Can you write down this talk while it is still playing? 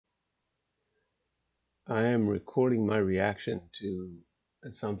I am recording my reaction to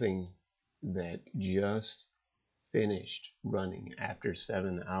something that just finished running after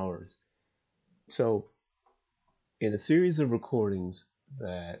 7 hours. So, in a series of recordings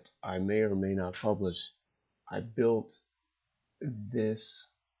that I may or may not publish, I built this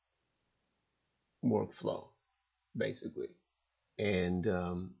workflow, basically. And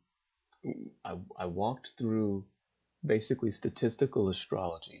I walked through basically statistical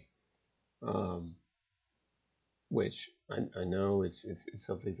astrology, which I know it's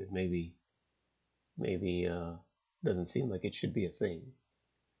something that maybe doesn't seem like it should be a thing,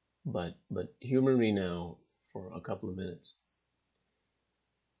 but humor me now for a couple of minutes.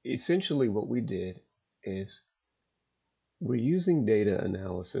 Essentially, what we did is we're using data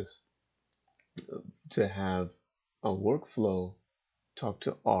analysis to have a workflow talk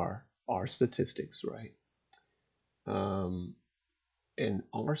to R statistics, right? And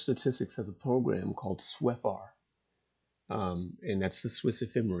R statistics has a program called SWEFR, and that's the Swiss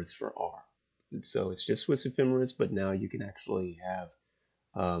ephemeris for R. And so it's just Swiss ephemeris, but now you can actually have,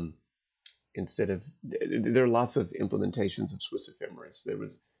 instead of, there are lots of implementations of Swiss ephemeris. There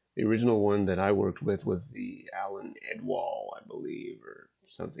was the original one that I worked with was the Alan Edwall, I believe, or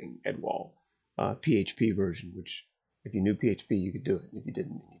something, Edwall, PHP version, which if you knew PHP, you could do it. If you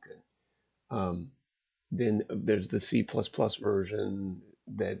didn't, then you couldn't. Then there's the C++ version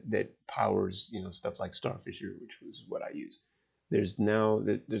that powers, stuff like Starfisher, which was what I used. There's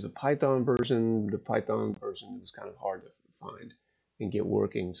a Python version. The Python version was kind of hard to find and get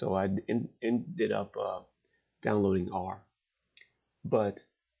working, so I ended up downloading R. But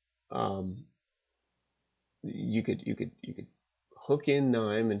you could hook in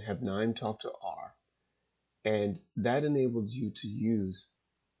Knime and have Knime talk to R, and that enabled you to use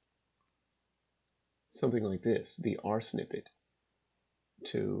something like this, the R snippet,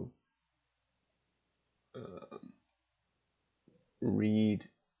 to read.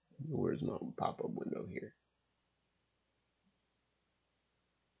 Where's my pop-up window here?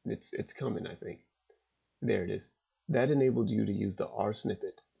 It's coming, I think. There it is. That enabled you to use the R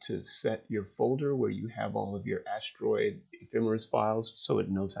snippet to set your folder where you have all of your asteroid ephemeris files, so it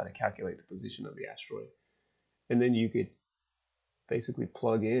knows how to calculate the position of the asteroid. And then you could basically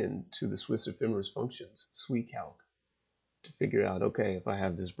plug in to the Swiss ephemeris functions, SweCalc, to figure out, okay, if I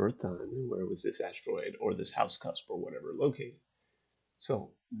have this birth time, then where was this asteroid or this house cusp or whatever located?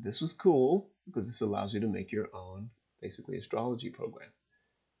 So this was cool because this allows you to make your own, basically, astrology program.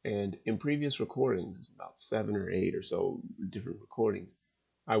 And in previous recordings, about 7 or 8 or so different recordings,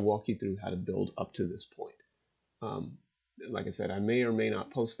 I walk you through how to build up to this point. Like I said, I may or may not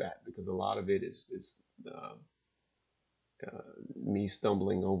post that because a lot of it is me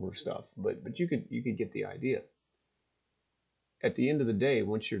stumbling over stuff, but you could get the idea. At the end of the day,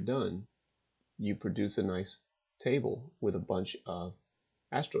 once you're done, you produce a nice table with a bunch of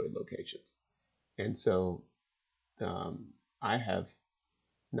asteroid locations. And so I have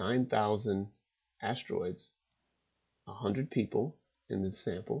 9,000 asteroids, 100 people in this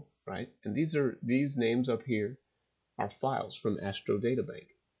sample, right? And these names up here are files from Astro Databank,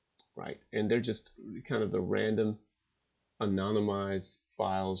 right? And they're just kind of the random anonymized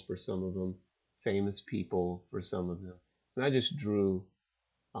files for some of them, famous people for some of them. And I just drew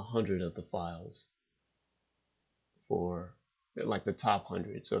 100 of the files for like the top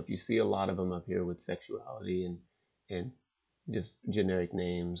 100. So if you see a lot of them up here with sexuality and just generic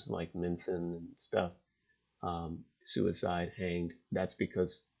names like Minson and stuff, suicide, hanged, that's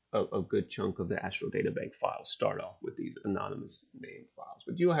because a good chunk of the Astro Databank files start off with these anonymous name files.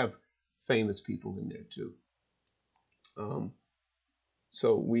 But you'll have famous people in there too.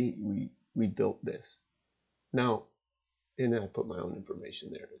 So we built this. Now, and I put my own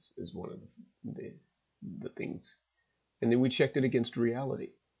information there as one of the things. And then we checked it against reality.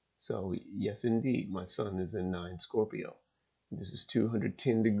 So yes, indeed, my sun is in 9 Scorpio. This is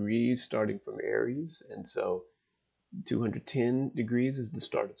 210 degrees starting from Aries. And so 210 degrees is the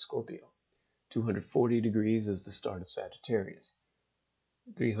start of Scorpio. 240 degrees is the start of Sagittarius.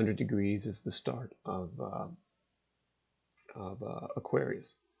 300 degrees is the start of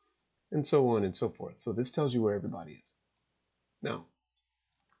Aquarius. And so on and so forth. So this tells you where everybody is. Now,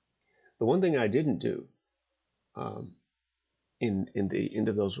 the one thing I didn't do in the end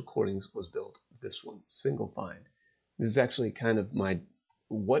of those recordings was build this one, single find. This is actually kind of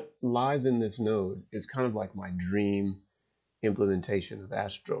what lies in this node is kind of like my dream implementation of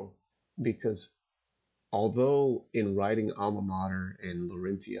Astro, because although in writing Alma Mater and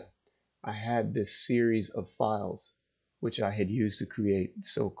Laurentia, I had this series of files which I had used to create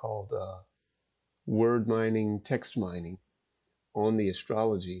so-called word mining, text mining on the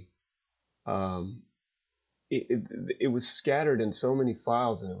astrology, it was scattered in so many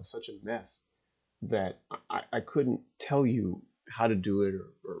files, and it was such a mess that I couldn't tell you how to do it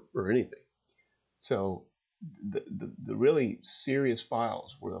or anything. So the really serious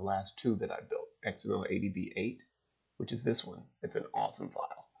files were the last two that I built, XML ADB8, which is this one. It's an awesome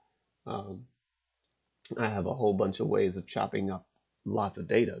file. I have a whole bunch of ways of chopping up lots of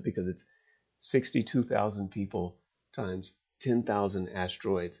data because it's 62,000 people times 10,000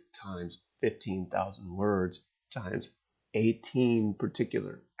 asteroids times 15,000 words times 18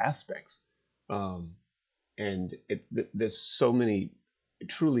 particular aspects. And there's so many,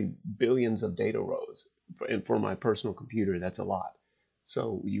 truly billions of data rows. And for my personal computer, that's a lot.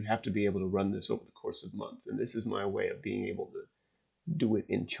 So you have to be able to run this over the course of months. And this is my way of being able to do it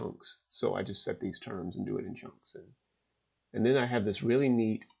in chunks. So I just set these terms and do it in chunks. And then I have this really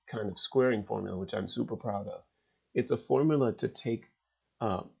neat kind of squaring formula, which I'm super proud of. It's a formula to take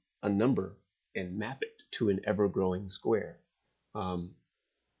a number and map it to an ever-growing square.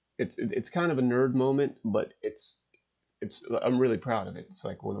 It's kind of a nerd moment, but I'm really proud of it. It's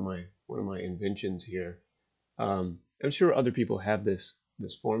like one of my inventions here. I'm sure other people have this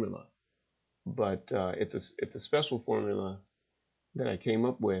formula, but it's a special formula that I came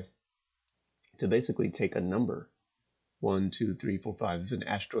up with to basically take a number, 1, 2, 3, 4, 5. This is an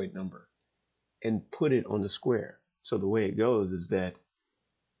asteroid number, and put it on the square. So the way it goes is that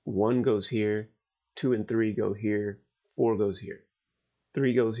 1 goes here, 2 and 3 go here, 4 goes here,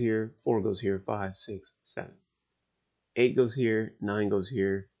 3 goes here, 4 goes here, 5, 6, 7. 8 goes here, 9 goes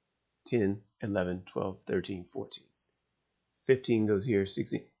here, 10, 11, 12, 13, 14. 15 goes here,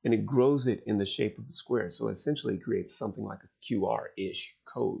 16, and it grows it in the shape of a square. So it essentially creates something like a QR-ish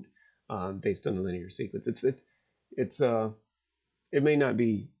code based on a linear sequence. It may not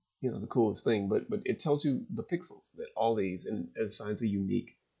be the coolest thing, but it tells you the pixels that all these and assigns a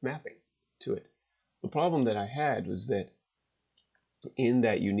unique mapping to it. The problem that I had was that in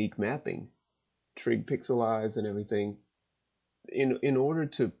that unique mapping, trig pixelized and everything, in order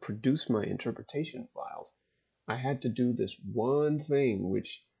to produce my interpretation files, I had to do this one thing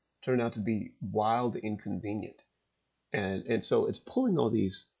which turned out to be wild inconvenient. And so it's pulling all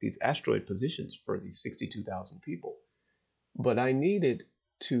these asteroid positions for these 62,000 people. But I needed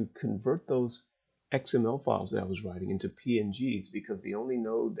to convert those XML files that I was writing into PNGs because the only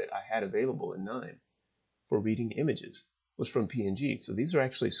node that I had available in Knime for reading images was from PNG. So these are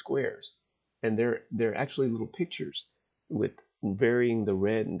actually squares, and they're actually little pictures with varying the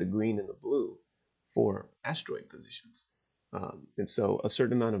red and the green and the blue for asteroid positions. And so a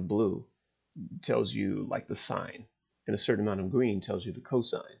certain amount of blue tells you like the sign, and a certain amount of green tells you the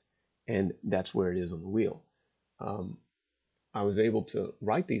cosine, and that's where it is on the wheel. I was able to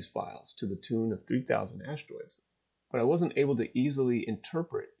write these files to the tune of 3,000 asteroids, but I wasn't able to easily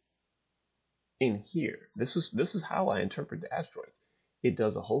interpret in here. This is how I interpret the asteroids. It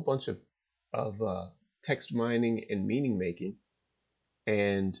does a whole bunch of text mining and meaning making,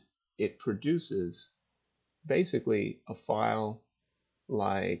 and it produces basically a file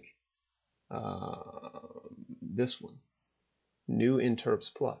like this one, new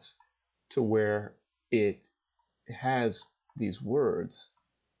interps plus, to where it has these words.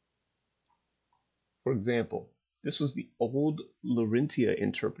 For example, this was the old Laurentia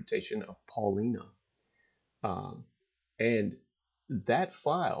interpretation of Paulina. And that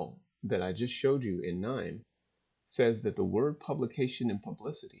file that I just showed you in Knime says that the word publication and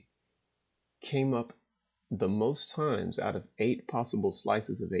publicity came up the most times out of 8 possible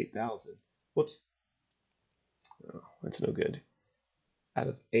slices of 8,000. Whoops. Oh, that's no good. Out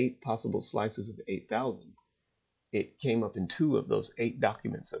of 8 possible slices of 8,000, it came up in 2 of those 8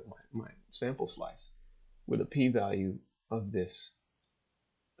 documents of my sample slice with a p-value of this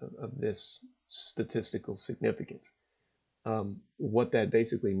statistical significance. What that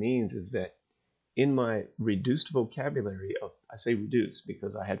basically means is that in my reduced vocabulary of, I say reduced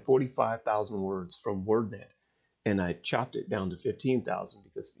because I had 45,000 words from WordNet, and I chopped it down to 15,000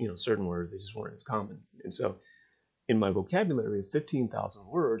 because certain words, they just weren't as common. And so in my vocabulary of 15,000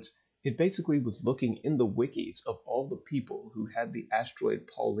 words, it basically was looking in the wikis of all the people who had the asteroid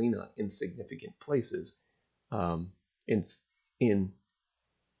Paulina in significant places, in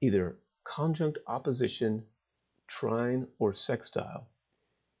either conjunct opposition, trine, or sextile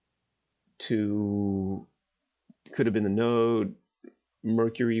to, could have been the node,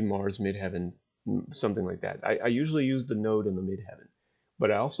 Mercury, Mars, midheaven, something like that. I usually use the node in the midheaven,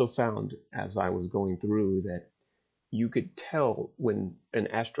 but I also found as I was going through that you could tell when an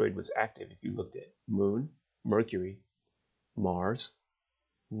asteroid was active if you looked at Moon, Mercury, Mars,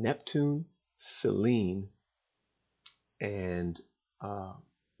 Neptune, Selene, and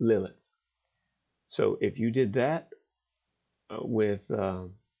Lilith. So if you did that with,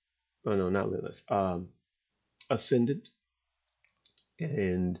 oh no, not Lilith, Ascendant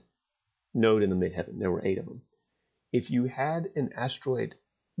and Node in the midheaven, there were 8 of them. If you had an asteroid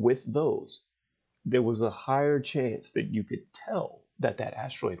with those, there was a higher chance that you could tell that that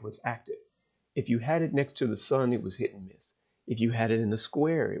asteroid was active. If you had it next to the sun, it was hit and miss. If you had it in a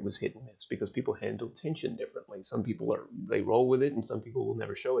square, it was hit and miss because people handle tension differently. Some people they roll with it, and some people will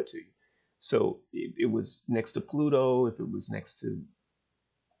never show it to you. So if it was next to Pluto, if it was next to,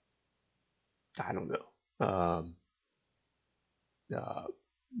 I don't know,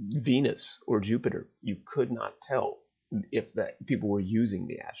 Venus or Jupiter, you could not tell if that people were using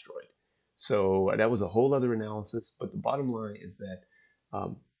the asteroid. So that was a whole other analysis. But the bottom line is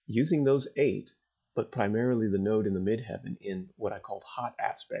that using those 8, but primarily the node in the midheaven in what I called hot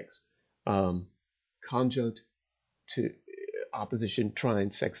aspects, conjunct to opposition, trine,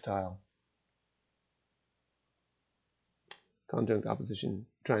 sextile, conjunct, opposition,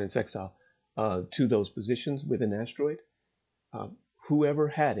 trine, and sextile to those positions with an asteroid, whoever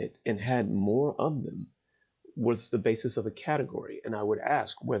had it and had more of them was the basis of a category. And I would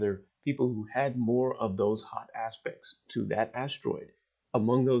ask whether people who had more of those hot aspects to that asteroid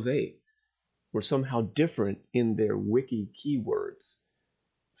among those 8 were somehow different in their wiki keywords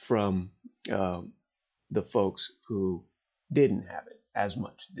from the folks who didn't have it as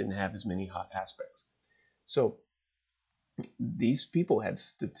much, didn't have as many hot aspects. So these people had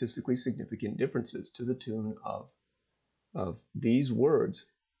statistically significant differences to the tune of these words,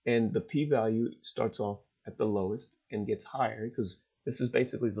 and the p-value starts off at the lowest and gets higher because this is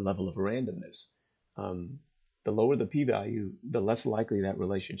basically the level of randomness. The lower the p-value, the less likely that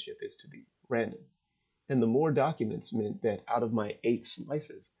relationship is to be random. And the more documents meant that out of my 8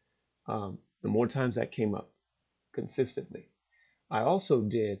 slices, the more times that came up consistently. I also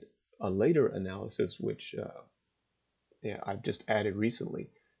did a later analysis, which I've just added recently,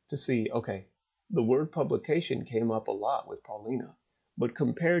 to see, okay, the word publication came up a lot with Paulina, but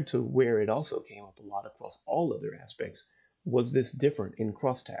compared to where it also came up a lot across all other aspects, was this different in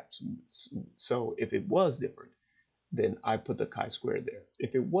crosstabs? So if it was different, then I put the chi-squared there.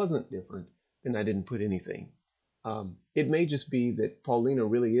 If it wasn't different, then I didn't put anything. It may just be that Paulina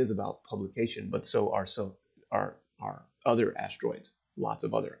really is about publication, but so are other asteroids, lots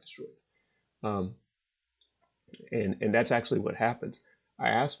of other asteroids. And that's actually what happens. I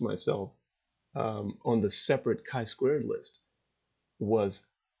asked myself on the separate chi-squared list, was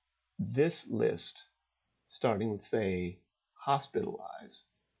this list starting with, say, hospitalized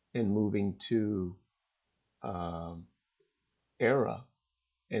and moving to era,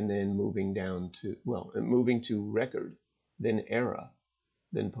 and then moving down to, well, moving to record, then era,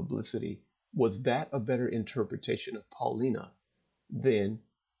 then publicity, was that a better interpretation of Paulina than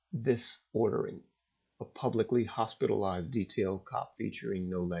this ordering? A publicly hospitalized detail cop featuring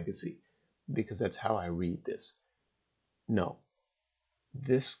no legacy, because that's how I read this. No,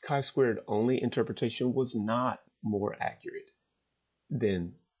 this chi-squared only interpretation was not more accurate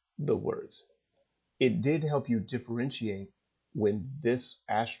than the words. It did help you differentiate when this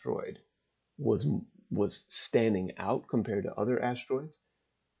asteroid was standing out compared to other asteroids,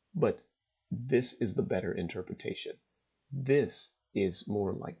 but this is the better interpretation. This is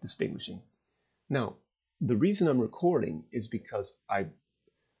more like distinguishing. Now, the reason I'm recording is because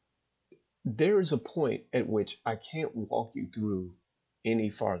there is a point at which I can't walk you through any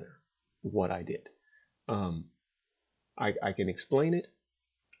farther what I did. I can explain it,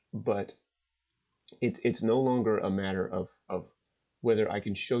 but it's no longer a matter of whether I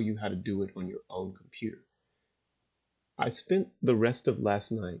can show you how to do it on your own computer. I spent the rest of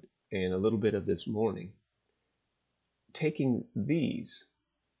last night and a little bit of this morning taking these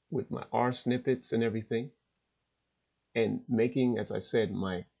with my R snippets and everything and making, as I said,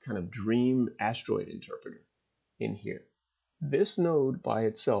 my kind of dream asteroid interpreter in here. This node by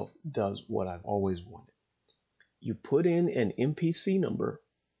itself does what I've always wanted. You put in an MPC number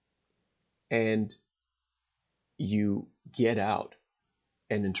and you get out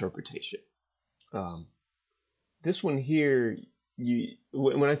an interpretation. This one here,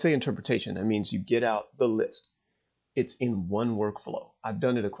 when I say interpretation, that means you get out the list. It's in one workflow. I've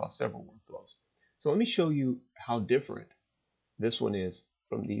done it across several workflows. So let me show you how different this one is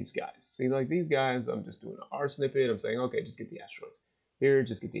from these guys. See, like these guys, I'm just doing an R snippet. I'm saying, okay, just get the asteroids. Here,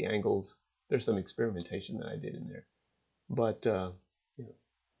 just get the angles. There's some experimentation that I did in there. But you know,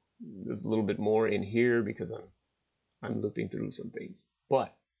 there's a little bit more in here because I'm looping through some things.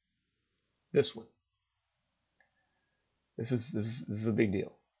 But this one, this is a big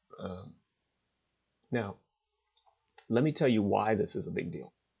deal. Now, let me tell you why this is a big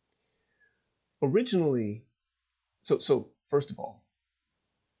deal. originally, so first of all,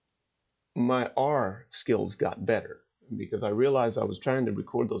 my R skills got better because I realized I was trying to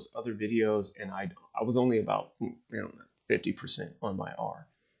record those other videos and I was only about 50% on my R.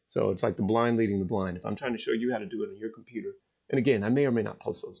 So it's like the blind leading the blind. If I'm trying to show you how to do it on your computer, and again, I may or may not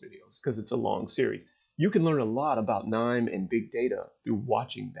post those videos because it's a long series. You can learn a lot about Knime and big data through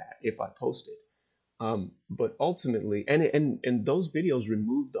watching that if I post it. But ultimately, and those videos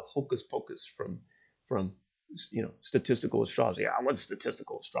remove the hocus pocus from statistical astrology. I want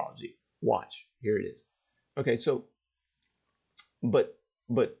statistical astrology. Watch, here it is. Okay, so but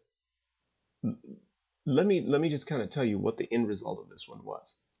let me just kind of tell you what the end result of this one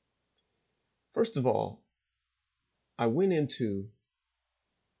was. First of all, I went into,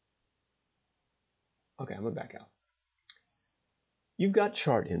 okay, I'm gonna back out. You've got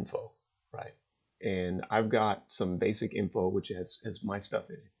chart info, right? And I've got some basic info which has my stuff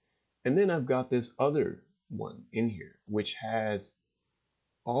in it. And then I've got this other one in here which has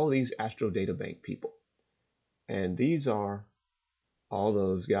all these Astro Data Bank people. And these are all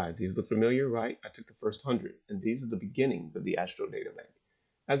those guys. These look familiar, right? I took the first 100, and these are the beginnings of the Astro Data Bank.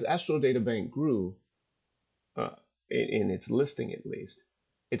 As Astro Data Bank grew, in its listing at least,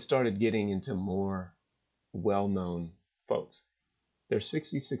 it started getting into more well-known folks. There's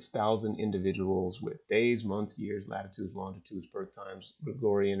 66,000 individuals with days, months, years, latitudes, longitudes, birth times,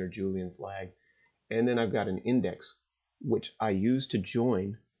 Gregorian or Julian flags. And then I've got an index, which I use to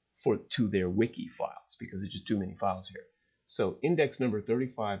join to their wiki files because there's just too many files here. So index number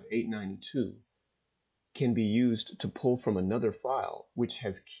 35892 can be used to pull from another file, which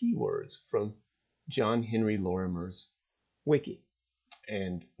has keywords from John Henry Lorimer's wiki.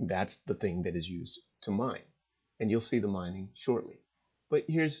 And that's the thing that is used to mine. And you'll see the mining shortly. But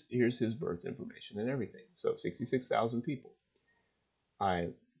here's his birth information and everything. So 66,000 people. I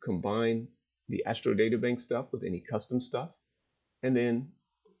combine the Astro Data Bank stuff with any custom stuff. And then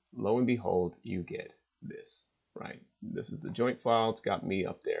lo and behold, you get this, right? This is the joint file. It's got me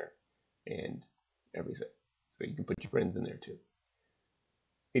up there and everything. So you can put your friends in there too.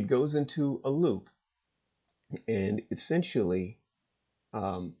 It goes into a loop and essentially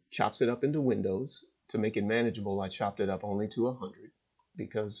chops it up into windows. To make it manageable, I chopped it up only to 100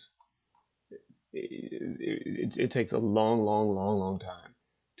 because it takes a long time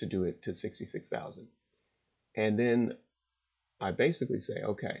to do it to 66,000. And then I basically say,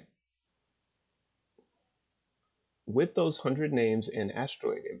 okay, with those 100 names and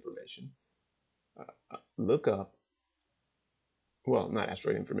asteroid information, look up, well, not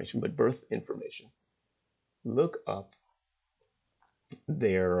asteroid information, but birth information. Look up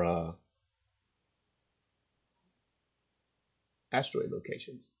their asteroid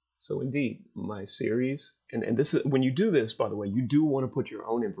locations. So indeed, my series, and this is, when you do this, by the way, you do want to put your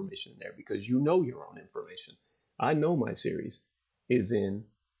own information in there because you know your own information. I know my series is in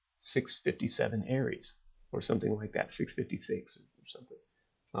 657 Aries or something like that, 656 or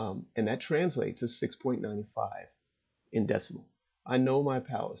something. And that translates to 6.95 in decimal. I know my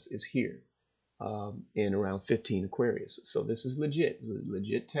palace is here in around 15 Aquarius. So this is legit. It's a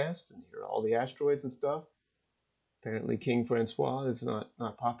legit test, and here are all the asteroids and stuff. Apparently King Francois is not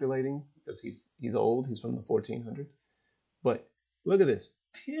populating because he's old. He's from the 1400s. But look at this,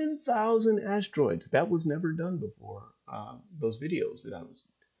 10,000 asteroids. That was never done before. Those videos that I was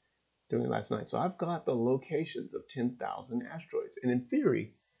doing last night. So I've got the locations of 10,000 asteroids. And in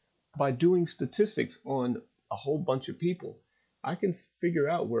theory, by doing statistics on a whole bunch of people, I can figure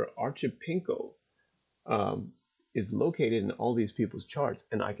out where Archipinko is located in all these people's charts.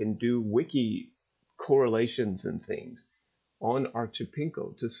 And I can do wiki correlations and things on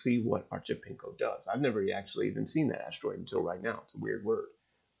Archipinko to see what Archipinko does. I've never actually even seen that asteroid until right now. It's a weird word.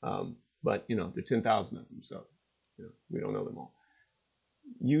 But, there are 10,000 of them, so we don't know them all.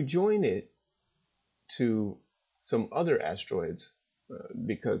 You join it to some other asteroids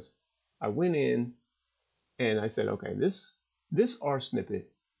because I went in and I said, okay, this R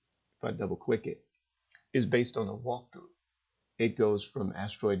snippet, if I double click it, is based on a walkthrough. It goes from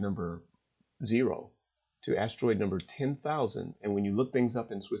asteroid number 0 to asteroid number 10,000. And when you look things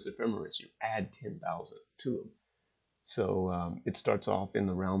up in Swiss ephemeris, you add 10,000 to them. So it starts off in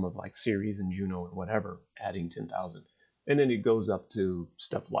the realm of like Ceres and Juno and whatever, adding 10,000. And then it goes up to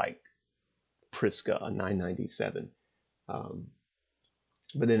stuff like Prisca, 997.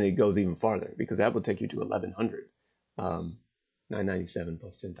 But then it goes even farther because that will take you to 1100. 997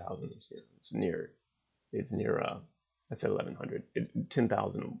 plus 10,000 is, it's near, I said 1100.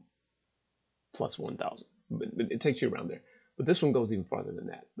 10,000 plus 1,000. But it takes you around there. But this one goes even farther than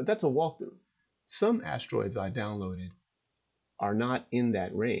that. But that's a walkthrough. Some asteroids I downloaded are not in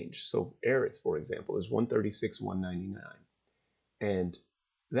that range. So Eris, for example, is 136, 199. And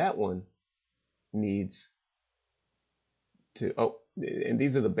that one needs to, and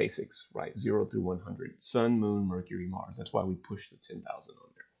these are the basics, right? 0 through 100. Sun, Moon, Mercury, Mars. That's why we push the 10,000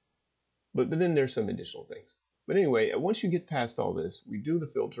 on there. But then there's some additional things. But anyway, once you get past all this, we do the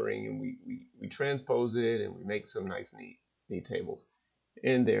filtering and we transpose it and we make some nice, neat tables.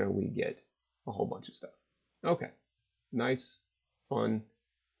 And there we get a whole bunch of stuff. Okay, nice, fun.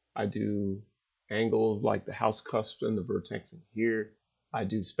 I do angles like the house cusp and the vertex in here. I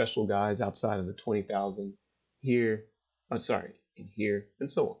do special guys outside of the 20,000 here. I'm sorry, in here, and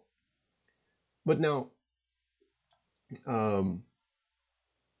so on. But now,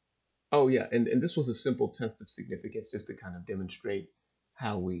 oh yeah, and this was a simple test of significance just to kind of demonstrate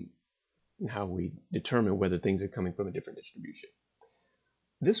how we determine whether things are coming from a different distribution.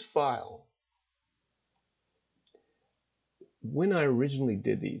 This file, when I originally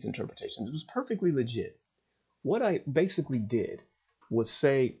did these interpretations, it was perfectly legit. What I basically did was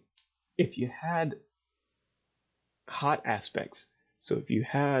say, if you had hot aspects, so if you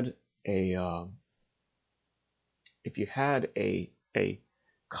had a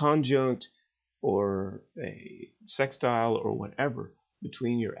conjunct or a sextile or whatever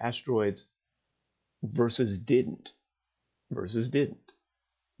between your asteroids versus didn't,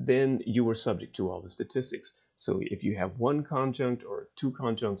 then you were subject to all the statistics. So if you have one conjunct or two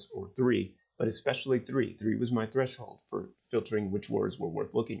conjuncts or three, but especially three was my threshold for filtering which words were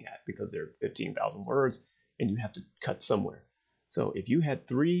worth looking at, because there are 15,000 words and you have to cut somewhere. So if you had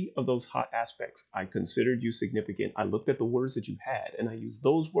three of those hot aspects, I considered you significant. I looked at the words that you had and I used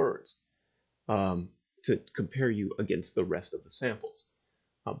those words to compare you against the rest of the samples.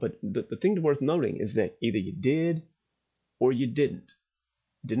 But the thing worth noting is that either you did or you didn't.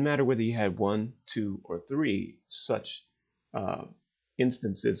 It didn't matter whether you had one, two, or three such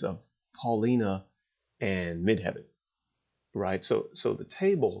instances of Paulina and midheaven, right? So the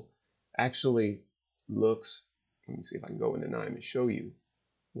table actually looks, let me see if I can go into Knime and show you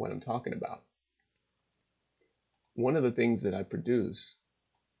what I'm talking about. One of the things that I produce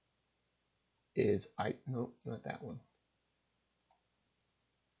is, no, not that one.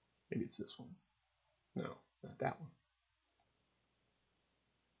 Maybe it's this one. No, not that one.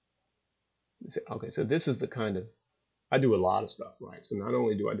 Okay, so this is the kind of, I do a lot of stuff, right? So not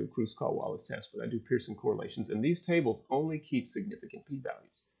only do I do Kruskal-Wallis tests, but I do Pearson correlations, and these tables only keep significant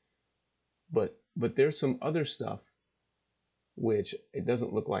p-values. But there's some other stuff which it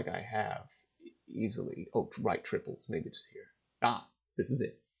doesn't look like I have easily. Oh, right, triples, maybe it's here. Ah, this is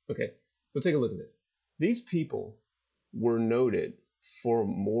it. Okay, so take a look at this. These people were noted for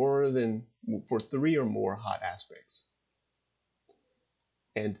three or more hot aspects.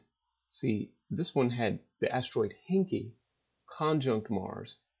 And see, this one had the asteroid Hinky conjunct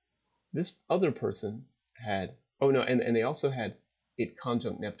Mars. This other person had, oh no, and they also had it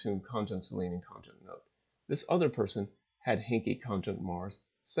conjunct Neptune, conjunct Selene, and conjunct Node. This other person had Hinky conjunct Mars,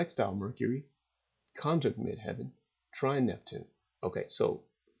 sextile Mercury, conjunct midheaven, trine Neptune. Okay, so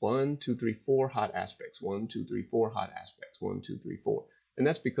 1, 2, 3, 4 hot aspects. 1, 2, 3, 4 hot aspects. 1, 2, 3, 4. And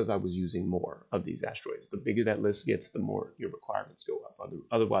that's because I was using more of these asteroids. The bigger that list gets, the more your requirements go up.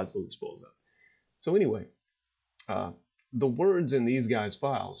 Otherwise, they'll expose up. So anyway, the words in these guys'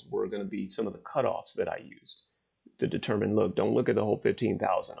 files were going to be some of the cutoffs that I used to determine, look, don't look at the whole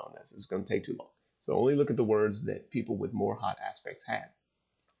 15,000 on this. It's going to take too long. So only look at the words that people with more hot aspects had.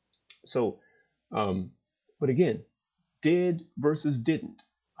 So, but again, did versus didn't.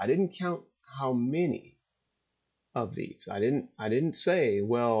 I didn't count how many of these. I didn't say,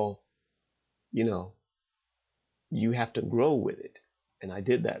 well, you have to grow with it. And I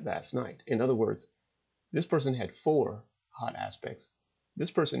did that last night. In other words, this person had 4 hot aspects. This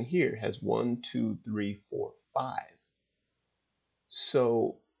person here has 1, 2, 3, 4, 5.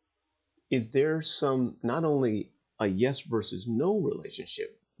 So is there some, not only a yes versus no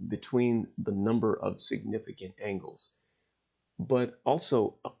relationship between the number of significant angles, but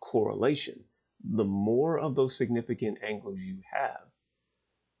also a correlation? The more of those significant angles you have,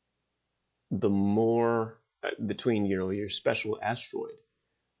 the more between your special asteroid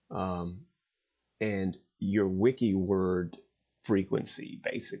and your wiki word frequency,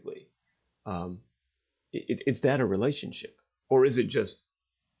 basically. Is that a relationship? Or is it just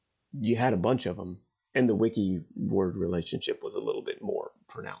you had a bunch of them and the wiki word relationship was a little bit more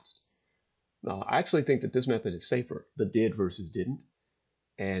pronounced? I actually think that this method is safer, the did versus didn't.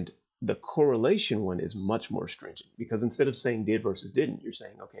 And the correlation one is much more stringent, because instead of saying did versus didn't, you're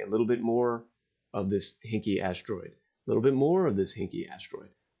saying, okay, a little bit more of this hinky asteroid, a little bit more of this hinky asteroid,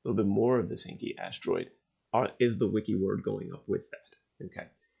 a little bit more of this hinky asteroid. is the wiki word going up with that? Okay,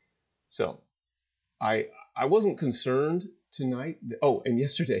 so I wasn't concerned tonight. Oh, and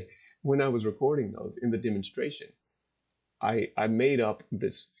yesterday when I was recording those in the demonstration, I made up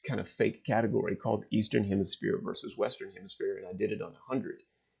this kind of fake category called Eastern Hemisphere versus Western Hemisphere, and I did it on 100.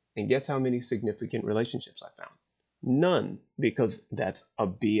 And guess how many significant relationships I found? None, because that's a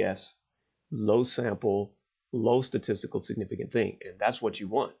BS, low sample, low statistical significant thing. And that's what you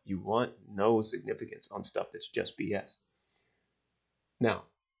want. You want no significance on stuff that's just BS. Now,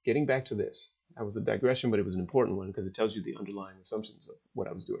 getting back to this, that was a digression, but it was an important one because it tells you the underlying assumptions of what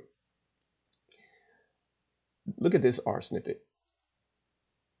I was doing. Look at this R snippet.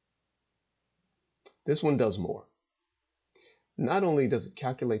 This one does more. Not only does it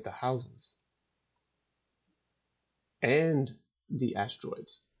calculate the houses and the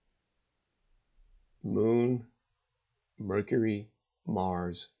asteroids, Moon, Mercury,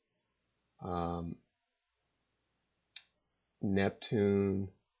 Mars, Neptune,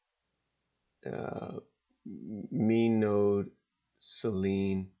 mean node,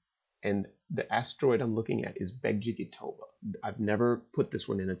 Selene, and the asteroid I'm looking at is Begjigitova. I've never put this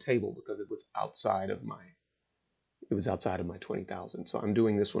one in a table because it was outside of my 20,000. So I'm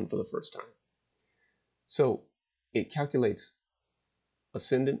doing this one for the first time. So it calculates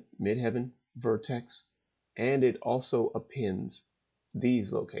ascendant, midheaven, vertex, and it also appends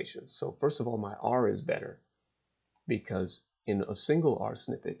these locations. So first of all, my R is better because in a single R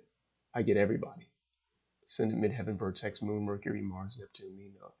snippet, I get everybody. Ascendant, midheaven, vertex, moon, Mercury, Mars, Neptune,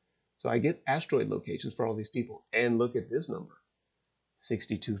 mean node. So I get asteroid locations for all these people. And look at this number,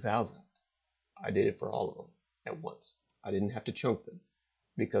 62,000. I did it for all of them at once. I didn't have to chunk them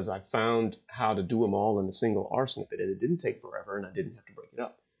because I found how to do them all in a single R snippet, and it didn't take forever, and I didn't have to break it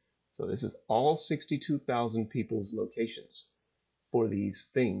up. So this is all 62,000 people's locations for these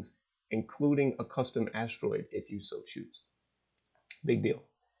things, including a custom asteroid if you so choose. Big deal.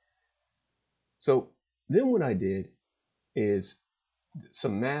 So then what I did is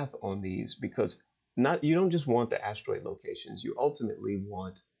some math on these, because you don't just want the asteroid locations, you ultimately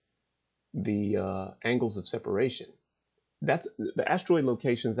want the angles of separation. That's the asteroid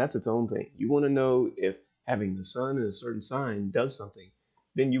locations, that's its own thing. You want to know if having the sun in a certain sign does something,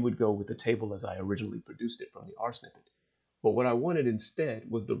 then you would go with the table as I originally produced it from the R snippet. But what I wanted instead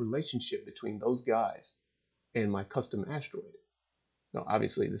was the relationship between those guys and my custom asteroid. Now,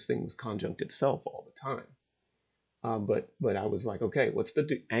 obviously, this thing was conjunct itself all the time. But I was like, okay, what's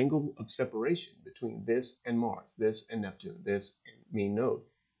the angle of separation between this and Mars, this and Neptune, this and mean node?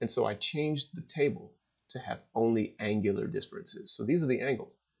 And so I changed the table to have only angular differences. So these are the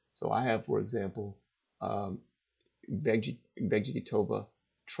angles. So I have, for example, Begjigitova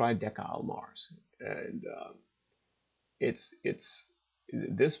tridecal Mars. And it's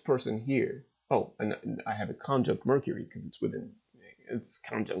this person here. Oh, and I have a conjunct Mercury because it's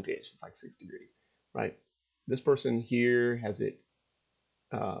conjunct-ish. It's like 6 degrees, right? This person here has it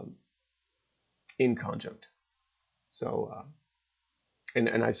in conjunct. So,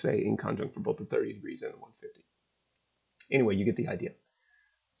 and I say in conjunct for both the 30 degrees and the 150. Anyway, you get the idea.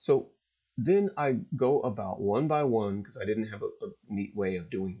 So then I go about one by one, because I didn't have a neat way of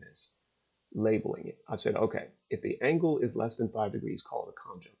doing this, labeling it. I said, okay, if the angle is less than 5 degrees, call it a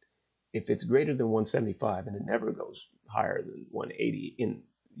conjunct. If it's greater than 175, and it never goes higher than 180 in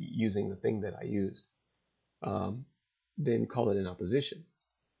using the thing that I used, then call it an opposition.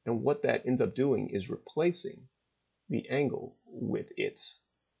 And what that ends up doing is replacing the angle with its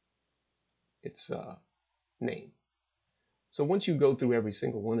name. So once you go through every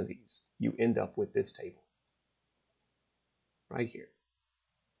single one of these, you end up with this table right here.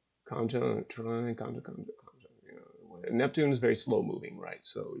 Conjunct, trine, conjunct. You know, Neptune is very slow moving, right?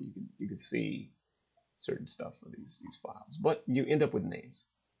 So you could see certain stuff for these files, but you end up with names.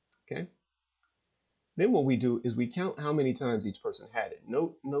 Okay. Then what we do is we count how many times each person had it.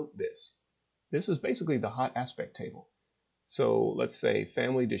 Note this. This is basically the hot aspect table. So let's say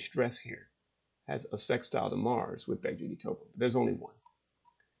family distress here has a sextile to Mars with Begjigitova. There's only one.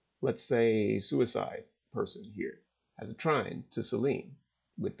 Let's say suicide person here has a trine to Selene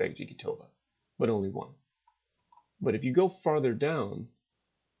with Begjigitova, but only one. But if you go farther down,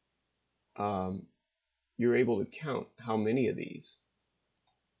 you're able to count how many of these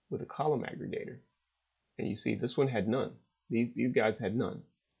with a column aggregator. And you see this one had none. These guys had none.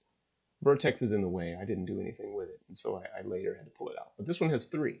 Vertex is in the way. I didn't do anything with it. And so I later had to pull it out. But this one has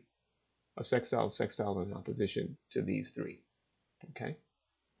 3. A sextile, and an opposition to these 3. Okay?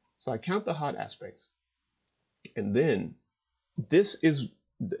 So I count the hot aspects. And then this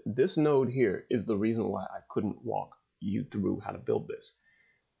node here is the reason why I couldn't walk you through how to build this.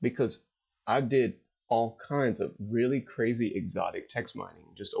 Because I did all kinds of really crazy exotic text mining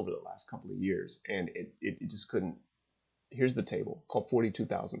just over the last couple of years, and it just couldn't. Here's the table called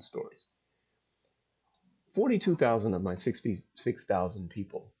 42,000 stories. 42,000 of my 66,000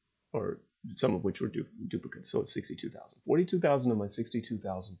 people, or some of which were duplicates, so it's 62,000. 42,000 of my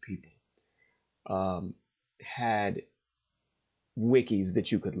 62,000 people had wikis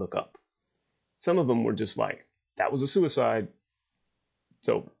that you could look up. Some of them were just like, that was a suicide, it's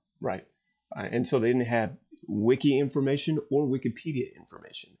over, right? And so they didn't have wiki information or Wikipedia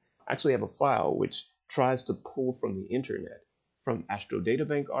information. I actually have a file which tries to pull from the internet from Astro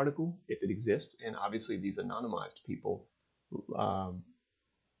Databank article, if it exists, and obviously these anonymized people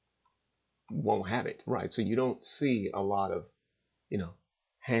won't have it, right? So you don't see a lot of,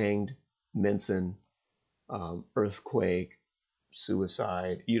 hanged, Mensen, earthquake,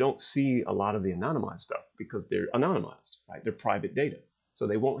 suicide. You don't see a lot of the anonymized stuff because they're anonymized, right? They're private data, so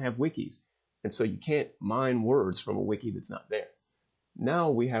they won't have wikis. And so you can't mine words from a wiki that's not there. Now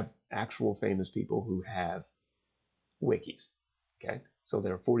we have actual famous people who have wikis, okay? So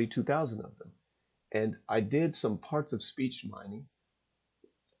there are 42,000 of them. And I did some parts of speech mining,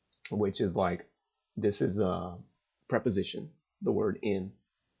 which is like, this is a preposition, the word in.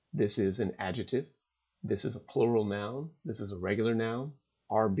 This is an adjective. This is a plural noun. This is a regular noun.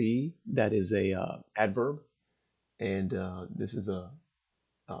 RB, that is a adverb. And this is a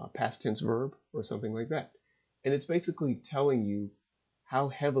past tense verb or something like that. And it's basically telling you how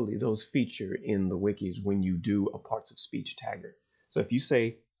heavily those feature in the wikis when you do a parts of speech tagger. So if you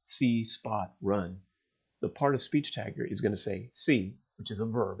say see, spot, run, the part of speech tagger is going to say see, which is a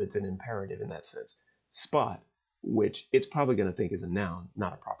verb. It's an imperative in that sense. Spot, which it's probably going to think is a noun,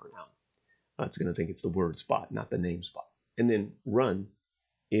 not a proper noun. It's going to think it's the word spot, not the name spot. And then run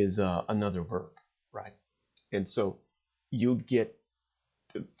is another verb, right? And so you'll get,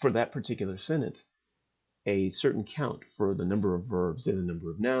 for that particular sentence, a certain count for the number of verbs and the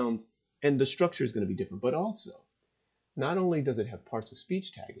number of nouns, and the structure is going to be different. But also, not only does it have parts of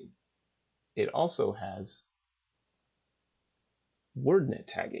speech tagging, it also has WordNet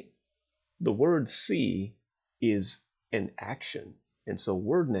tagging. The word see is an action, and so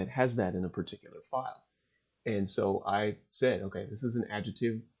WordNet has that in a particular file. And so I said, okay, this is an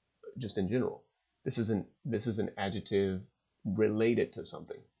adjective just in general. This is an adjective related to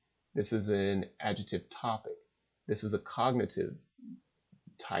something. This is an adjective topic. This is a cognitive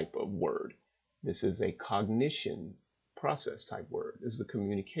type of word. This is a cognition process type word. This is a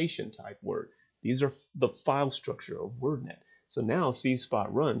communication type word. These are the file structure of WordNet. So now see,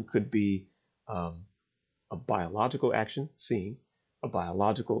 spot, run could be a biological action, seeing, a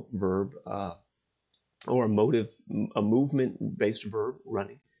biological verb, or a movement-based verb,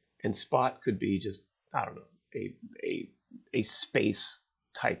 running. And spot could be just, I don't know, a space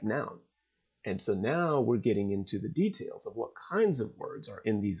type noun. And so now we're getting into the details of what kinds of words are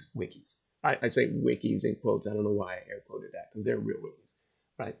in these wikis. I say wikis in quotes. I don't know why I air quoted that, because they're real wikis,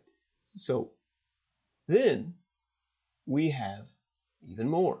 right? So then we have even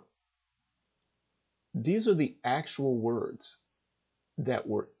more. These are the actual words that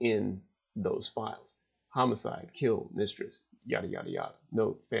were in those files. Homicide, kill, mistress, yada, yada, yada.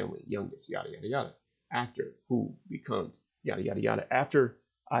 Note, family, youngest, yada, yada, yada. Actor, who, becomes, yada, yada, yada. After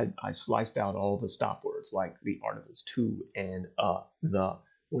I sliced out all the stop words, like the articles, to, and, the.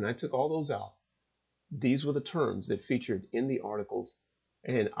 When I took all those out, these were the terms that featured in the articles,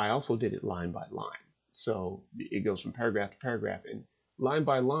 and I also did it line by line. So it goes from paragraph to paragraph, and line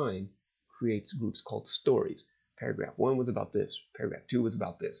by line creates groups called stories. Paragraph 1 was about this, paragraph 2 was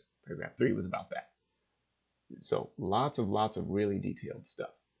about this, paragraph 3 was about that. So lots of really detailed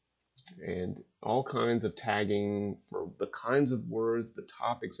stuff, and all kinds of tagging for the kinds of words, the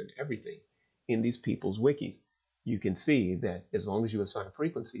topics, and everything in these people's wikis. You can see that as long as you assign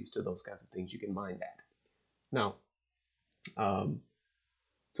frequencies to those kinds of things, you can mine that. Now,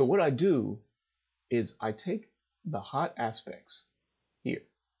 so what I do is I take the hot aspects here,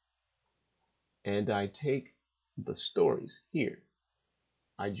 and I take the stories here.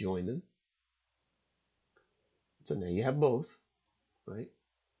 I join them. So now you have both, right?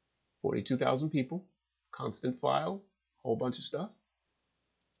 42,000 people, constant file, whole bunch of stuff.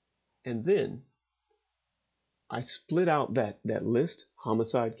 And then I split out that list,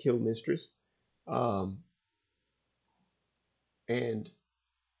 homicide, kill, mistress, and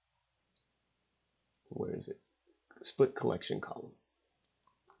where is it? Split collection column,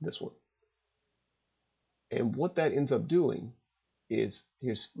 this one. And what that ends up doing is,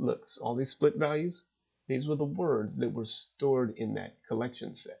 look, all these split values, these were the words that were stored in that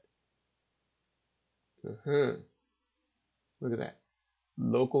collection set. Look at that.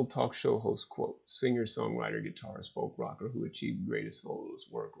 Local talk show host quote, singer, songwriter, guitarist, folk rocker who achieved greatest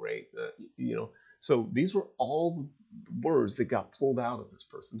soloist work rate. So these were all the words that got pulled out of this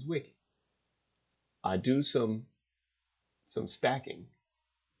person's wiki. I do some stacking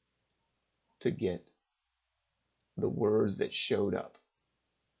to get the words that showed up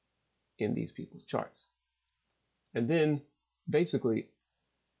in these people's charts. And then basically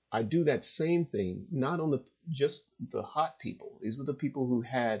I do that same thing, not on just the hot people. These were the people who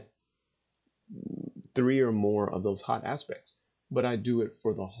had 3 or more of those hot aspects, but I do it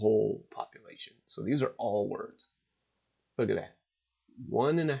for the whole population. So these are all words. Look at that.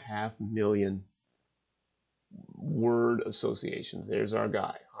 1.5 million word associations. There's our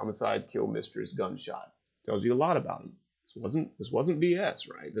guy. Homicide, kill, mistress, gunshot. Tells you a lot about him. This wasn't BS,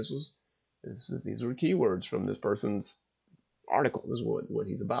 right? These were keywords from this person's article. This is what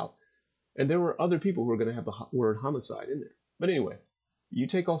he's about. And there were other people who were going to have the word homicide in there. But anyway, you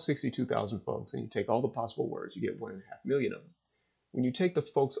take all 62,000 folks and you take all the possible words, you get 1.5 million of them. When you take the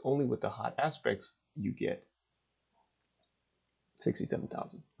folks only with the hot aspects, you get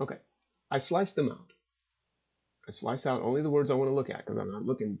 67,000. Okay, I slice them out. I slice out only the words I want to look at because I'm not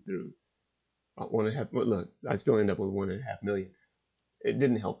looking through 1.5. Look, I still end up with 1.5 million. It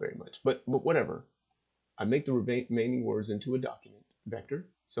didn't help very much, but whatever. I make the remaining words into a document vector.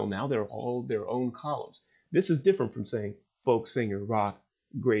 So now they're all their own columns. This is different from saying folk, singer, rock,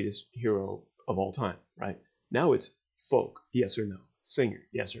 greatest hero of all time, right? Now it's folk, yes or no. Singer,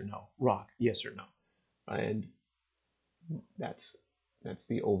 yes or no. Rock, yes or no. And that's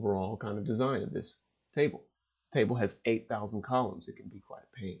the overall kind of design of this table. This table has 8,000 columns. It can be quite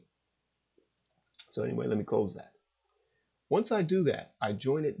a pain. So anyway, let me close that. Once I do that, I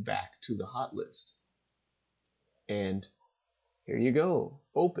join it back to the hot list. And here you go.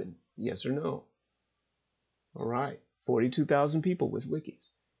 Open, yes or no. All right, 42,000 people with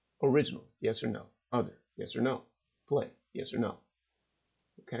wikis. Original, yes or no. Other, yes or no. Play, yes or no.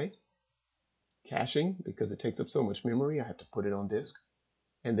 Okay. Caching, because it takes up so much memory, I have to put it on disk.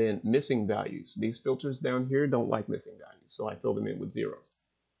 And then missing values. These filters down here don't like missing values, so I fill them in with zeros.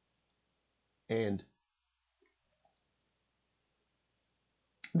 And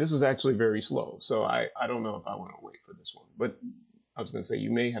this is actually very slow, so I don't know if I want to wait for this one. But I was going to say,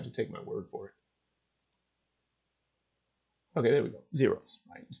 you may have to take my word for it. Okay, there we go. Zeros,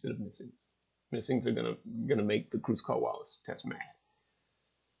 right? Instead of missings. Missings are gonna make the Kruskal-Wallis test mad.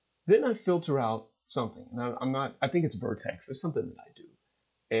 Then I filter out something. Now I think it's vertex. There's something that I do.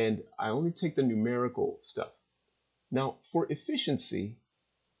 And I only take the numerical stuff. Now for efficiency,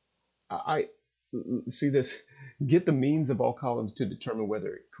 I see this, get the means of all columns to determine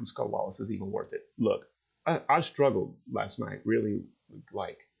whether Kruskal-Wallis is even worth it. Look, I struggled last night really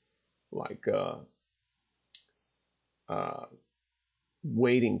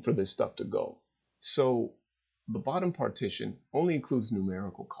waiting for this stuff to go. So the bottom partition only includes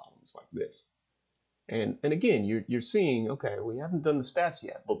numerical columns like this. And again, you're seeing, okay, we haven't done the stats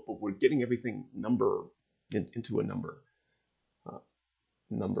yet, but we're getting everything into a number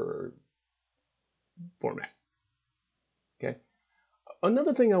format. Okay.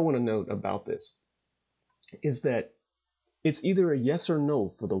 Another thing I want to note about this is that it's either a yes or no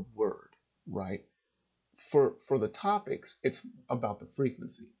for the word, right? For the topics, it's about the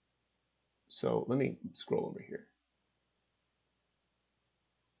frequency. So let me scroll over here.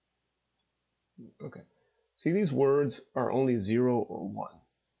 Okay. See, these words are only 0 or 1.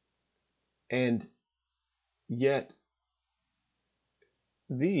 And yet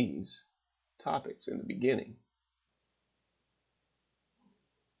these topics in the beginning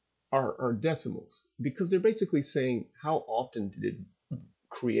are decimals because they're basically saying how often did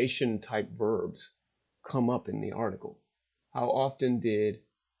creation type verbs come up in the article? How often did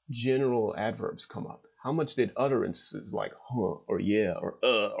general adverbs come up? How much did utterances like huh or yeah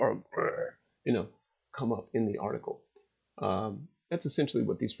or come up in the article? That's essentially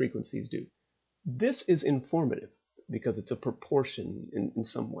what these frequencies do. This is informative because it's a proportion in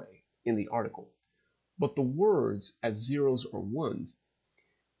some way in the article. But the words as zeros or ones,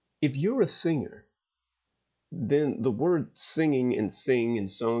 if you're a singer, then the word singing and sing and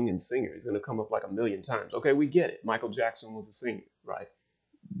sung and singer is going to come up like 1,000,000 times. Okay, we get it. Michael Jackson was a singer, right?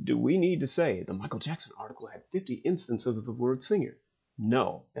 Do we need to say the Michael Jackson article had 50 instances of the word singer?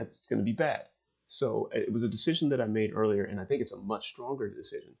 No, that's going to be bad. So it was a decision that I made earlier, and I think it's a much stronger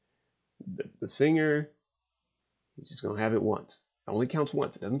decision. The singer, he's just going to have it once. It only counts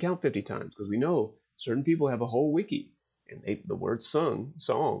once. It doesn't count 50 times because we know certain people have a whole wiki, and the word song,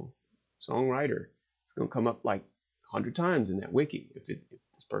 songwriter, it's going to come up like 100 times in that wiki if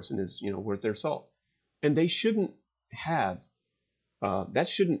this person is worth their salt. And they shouldn't have that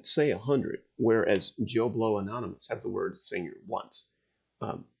shouldn't say 100, whereas Joe Blow Anonymous has the word singer once.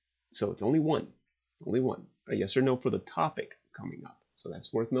 So it's only one, a yes or no for the topic coming up. So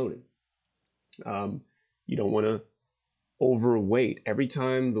that's worth noting. You don't want to overweight every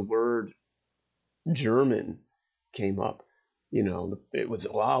time the word German came up. It was,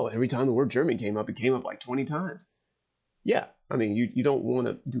 wow, every time the word German came up, it came up like 20 times. Yeah, I mean, you don't want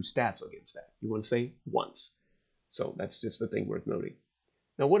to do stats against that. You want to say once. So that's just a thing worth noting.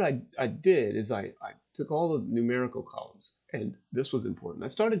 Now, what I did is I took all the numerical columns, and this was important. I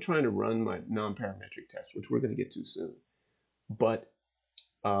started trying to run my non-parametric test, which we're going to get to soon. But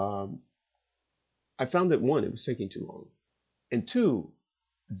I found that, one, it was taking too long. And two,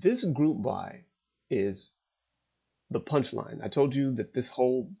 this group by is the punchline. I told you that this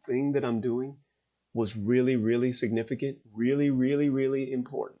whole thing that I'm doing was really, really significant, really, really, really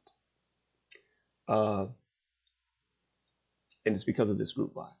important. And it's because of this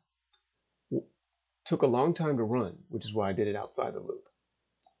group by. Took a long time to run, which is why I did it outside the loop.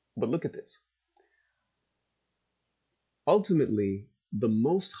 But look at this. Ultimately, the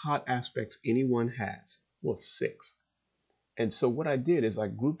most hot aspects anyone has was 6. And so what I did is I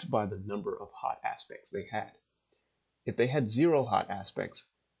grouped by the number of hot aspects they had. If they had 0 hot aspects,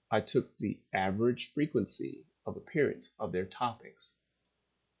 I took the average frequency of appearance of their topics.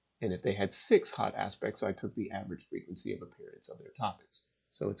 And if they had 6 hot aspects, I took the average frequency of appearance of their topics.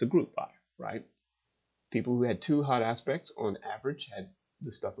 So it's a group by, right? People who had 2 hot aspects on average had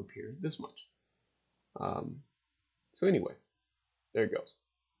the stuff appear this much. So anyway, there it goes.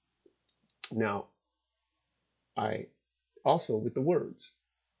 Now, I also, with the words,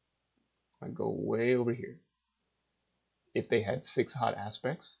 I go way over here. If they had 6 hot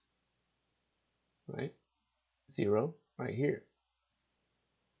aspects, right? 0 right here.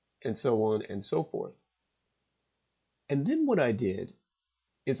 And so on and so forth. And then what I did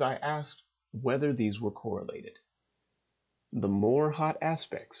is I asked whether these were correlated. The more hot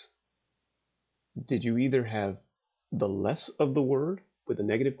aspects, did you either have the less of the word with a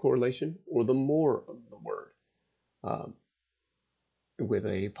negative correlation or the more of the word with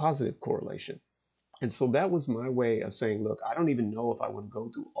a positive correlation? And so that was my way of saying, look, I don't even know if I want to go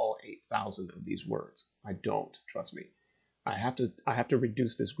through all 8,000 of these words. I don't, trust me. I have to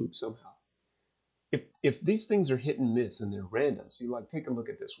reduce this group somehow. If these things are hit and miss and they're random, see, like, take a look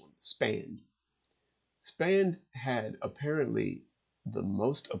at this one, Spanned. Spanned had apparently the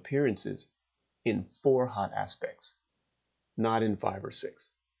most appearances in 4 hot aspects, not in 5 or 6,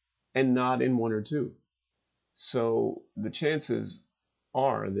 and not in 1 or 2. So the chances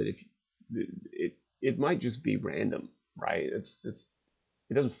are that if it might just be random, right? It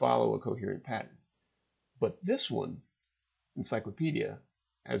doesn't follow a coherent pattern. But this one, Encyclopedia,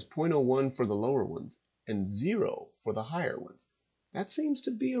 has 0.01 for the lower ones and 0 for the higher ones. That seems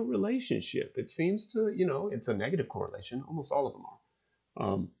to be a relationship. It seems to, it's a negative correlation. Almost all of them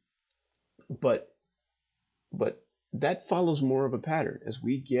are. But that follows more of a pattern. As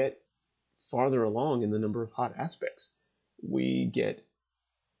we get farther along in the number of hot aspects, we get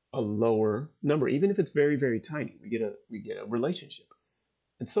a lower number, even if it's very, very tiny. We get a relationship.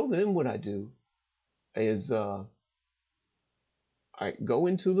 And so then what I do is I go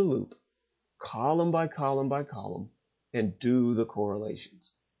into the loop, column by column by column, and do the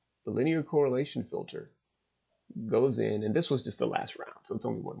correlations. The linear correlation filter goes in, and this was just the last round, so it's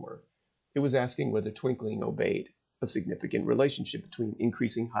only one word. It was asking whether twinkling obeyed a significant relationship between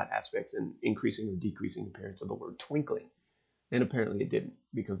increasing hot aspects and increasing or decreasing appearance of the word twinkling. And apparently it didn't,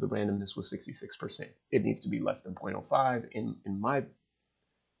 because the randomness was 66%. It needs to be less than 0.05 in my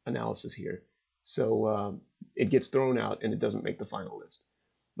analysis here. So it gets thrown out and it doesn't make the final list.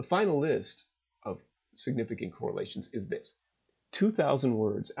 The final list of significant correlations is this. 2,000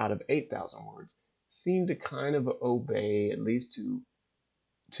 words out of 8,000 words seem to kind of obey, at least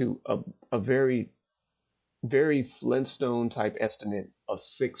to a very, very Flintstone type estimate, a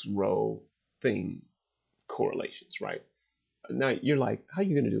 6-row thing, correlations, right? Now you're like, how are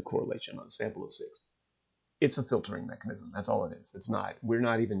you going to do a correlation on a sample of 6? It's a filtering mechanism. That's all it is. We're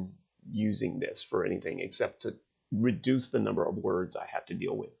not even using this for anything except to reduce the number of words I have to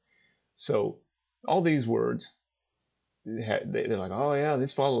deal with. So all these words, they're like, oh yeah,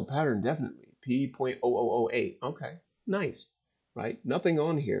 this followed a pattern definitely. P.0008. Okay, nice, right? Nothing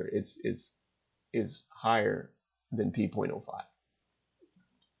on here is higher than P.05.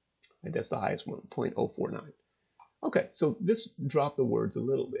 And that's the highest one, 0.049. Okay, so this dropped the words a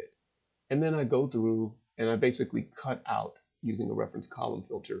little bit. And then I go through and I basically cut out, using a reference column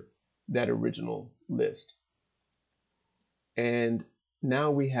filter, that original list. And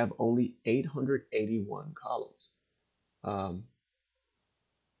now we have only 881 columns.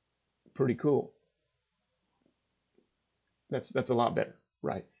 Pretty cool. That's a lot better,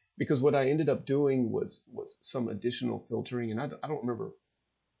 right? Because what I ended up doing was some additional filtering, and I don't remember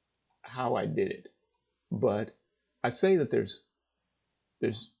how I did it, but I say that there's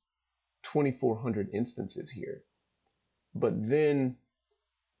 2,400 instances here, but then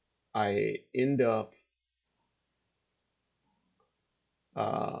I end up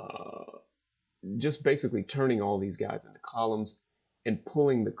just basically turning all these guys into columns and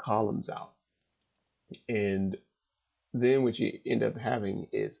pulling the columns out. And then what you end up having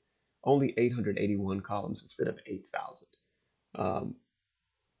is only 881 columns instead of 8,000.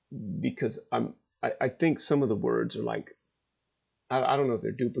 Because I think some of the words are like, I don't know if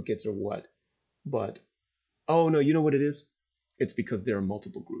they're duplicates or what, but, oh no, you know what it is? It's because there are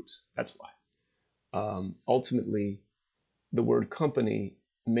multiple groups. That's why. Ultimately, the word company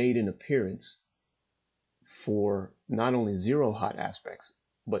made an appearance for not only 0 hot aspects,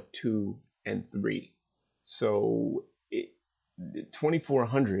 but 2 and 3. So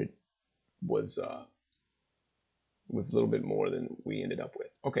 2,400 was a little bit more than we ended up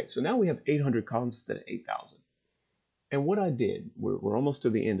with. Okay, so now we have 800 columns instead of 8,000. And what I did, we're almost to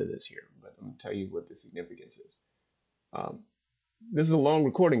the end of this here, but I'm going to tell you what the significance is. This is a long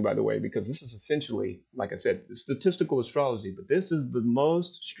recording, by the way, because this is essentially, like I said, statistical astrology, but this is the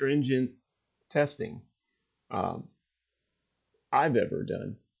most stringent testing I've ever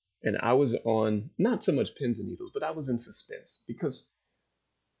done. And I was on not so much pins and needles, but I was in suspense because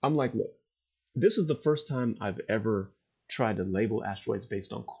I'm like, look, this is the first time I've ever tried to label asteroids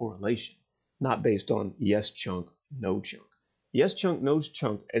based on correlation, not based on yes chunk, no chunk. Yes chunk, no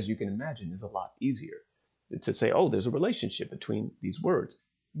chunk, as you can imagine, is a lot easier to say, oh, there's a relationship between these words.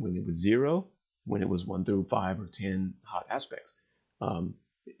 When it was 0, when it was 1 through 5 or 10 hot aspects,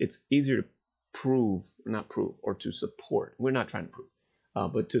 it's easier to prove, not prove, or to support. We're not trying to prove,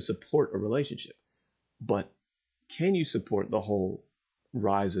 but to support a relationship. But can you support the whole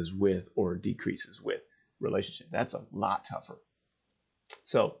rises with or decreases with relationship? That's a lot tougher.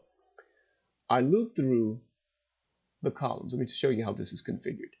 So I loop through the columns. Let me show you how this is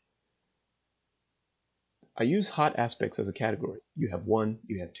configured. I use hot aspects as a category. You have 1,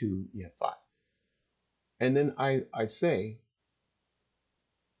 you have 2, you have 5. And then I say,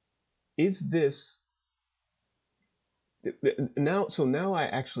 is this now? So now I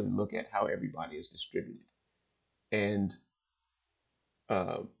actually look at how everybody is distributed. And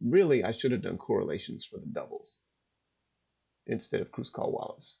really, I should have done correlations for the doubles instead of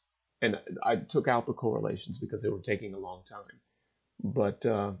Kruskal-Wallis. And I took out the correlations because they were taking a long time. But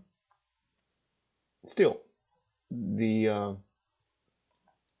still,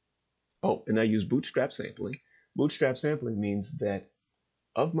 oh, and I use bootstrap sampling. Bootstrap sampling means that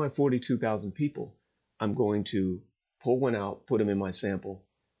of my 42,000 people, I'm going to pull one out, put them in my sample,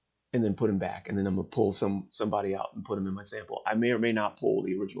 and then put them back. And then I'm going to pull somebody out and put them in my sample. I may or may not pull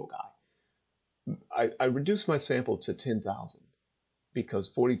the original guy. I reduced my sample to 10,000 because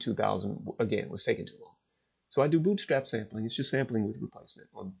 42,000, again, was taking too long. So I do bootstrap sampling. It's just sampling with replacement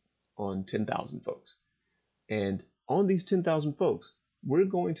on 10,000 folks. And on these 10,000 folks, we're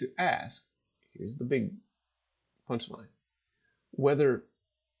going to ask, here's the big punchline, whether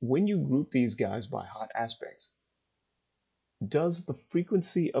when you group these guys by hot aspects, does the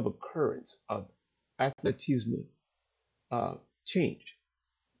frequency of occurrence of athletisme change?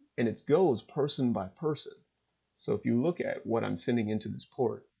 And it goes person by person. So if you look at what I'm sending into this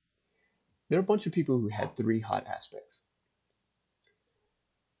port, there are a bunch of people who had 3 hot aspects.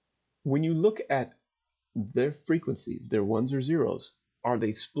 When you look at their frequencies, their 1s or 0s, are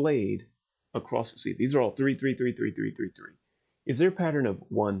they splayed across the sea? These are all 3, 3, 3, 3, 3, 3, 3. Is there a pattern of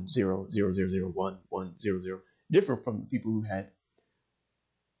 1, 0, 0, 0, 0, 1, 1, 0, 0, different from the people who had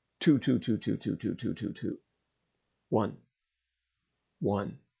 2, 2, 2, 2, 2, 2, 2, 2, 2, 1,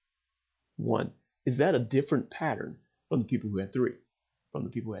 1, 1? Is that a different pattern from the people who had 3, from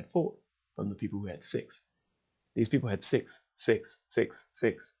the people who had 4, from the people who had 6? These people had 6, 6, 6,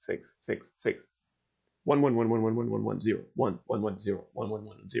 6, 6, 6, 6. 1, 1, 1, 1, 1, 1, 1, 1, 0, 1, 1, 1, 0, 1, 1,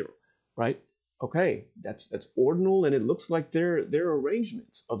 1, 0, right? Okay, that's ordinal, and it looks like their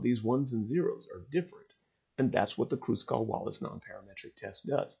arrangements of these 1s and 0s are different. And that's what the Kruskal-Wallis non-parametric test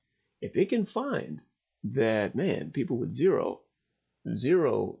does. If it can find that, man, people with 0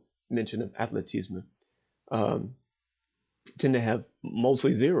 mention of athletism tend to have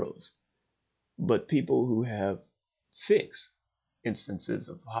mostly 0s, but people who have 6 instances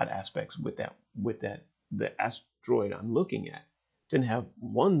of hot aspects with that the asteroid I'm looking at tend to have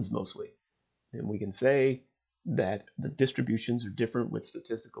 1s mostly, then we can say that the distributions are different with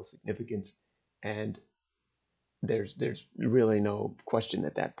statistical significance, and there's really no question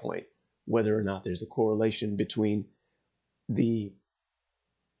at that point whether or not there's a correlation between the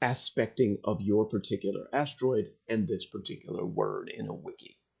aspecting of your particular asteroid and this particular word in a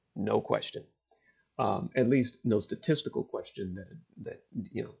wiki. No question. At least no statistical question that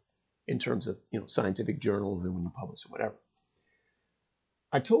in terms of scientific journals and when you publish or whatever.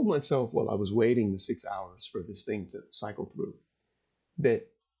 I told myself while I was waiting the 6 hours for this thing to cycle through that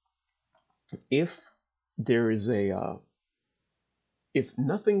if there is if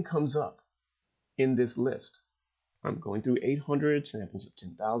nothing comes up in this list, I'm going through 800 samples of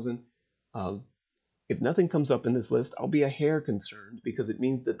 10,000. If nothing comes up in this list, I'll be a hair concerned because it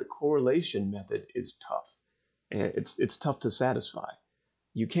means that the correlation method is tough. And it's tough to satisfy.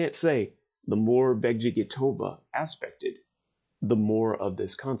 You can't say the more Begjigitova aspected, the more of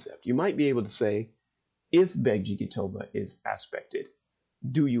this concept. You might be able to say, if Begjigitova is aspected,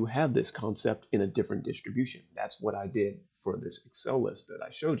 do you have this concept in a different distribution? That's what I did for this Excel list that I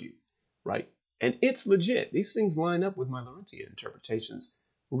showed you, right? And it's legit. These things line up with my Laurentian interpretations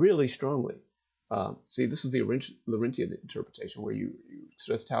really strongly. See, this is the Laurentian interpretation where you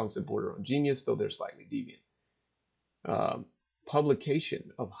stress talents that border on genius, though they're slightly deviant.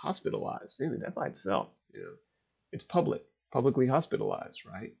 Publication of hospitalized, that by itself, it's publicly hospitalized,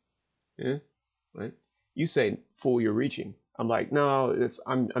 right? Yeah, right. You say, fool, you're reaching. I'm like, no,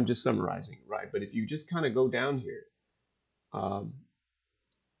 I'm just summarizing, right? But if you just kind of go down here,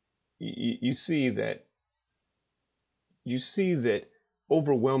 you see that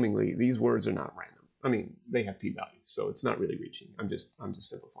overwhelmingly these words are not random. I mean, they have p-values, so it's not really reaching. I'm just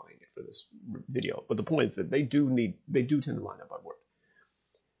simplifying it for this video. But the point is that they do tend to line up on word.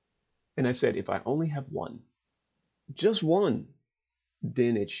 And I said, if I only have one, just one,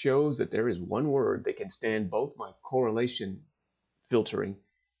 then it shows that there is one word that can stand both my correlation filtering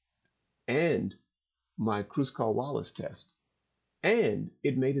and my Kruskal-Wallis test. And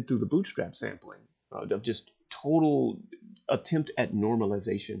it made it through the bootstrap sampling of just total attempt at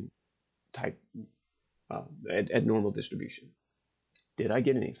normalization type, at normal distribution. Did I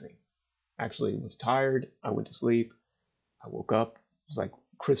get anything? Actually, was tired. I went to sleep. I woke up. It was like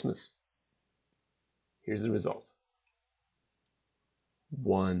Christmas. Here's the result.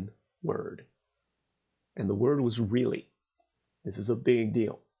 One word. And the word was really. This is a big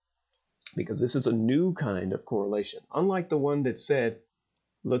deal because this is a new kind of correlation. Unlike the one that said,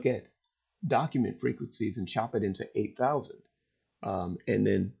 look at document frequencies and chop it into 8,000 and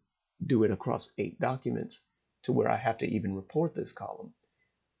then do it across 8 documents to where I have to even report this column.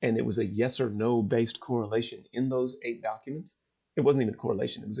 And it was a yes or no based correlation in those 8 documents. It wasn't even a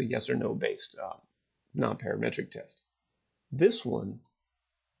correlation. It was a yes or no based non-parametric test. This one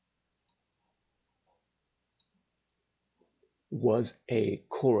was a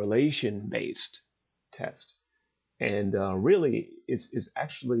correlation based test. And really is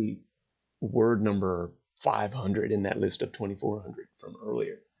actually word number 500 in that list of 2,400 from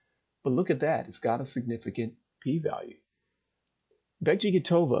earlier. But look at that. It's got a significant p-value.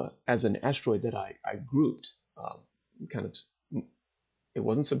 Begjigitova as an asteroid that I grouped, kind of, it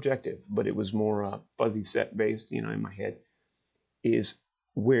wasn't subjective, but it was more fuzzy set based, in my head, is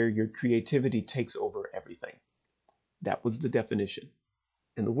where your creativity takes over everything. That was the definition.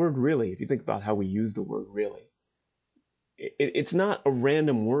 And the word really, if you think about how we use the word really, it's not a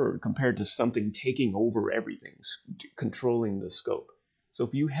random word compared to something taking over everything, controlling the scope. So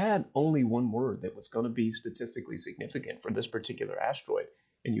if you had only one word that was going to be statistically significant for this particular asteroid,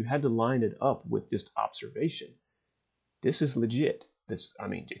 and you had to line it up with just observation, this is legit. If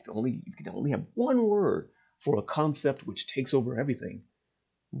you can only have one word for a concept which takes over everything,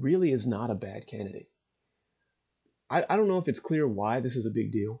 really is not a bad candidate. I don't know if it's clear why this is a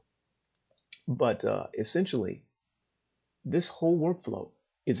big deal, but essentially, this whole workflow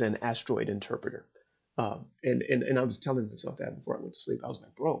is an asteroid interpreter. And I was telling myself that before I went to sleep. I was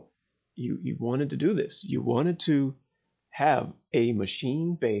like, bro, you wanted to do this. You wanted to have a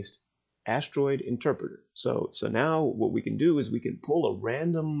machine-based asteroid interpreter. So now what we can do is we can pull a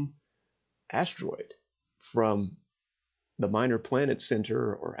random asteroid from the Minor Planet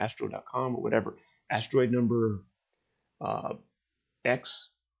Center or astro.com or whatever, asteroid number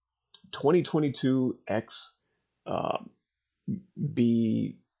X 2022 X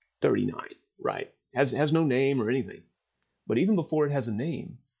B39, right? Has no name or anything. But even before it has a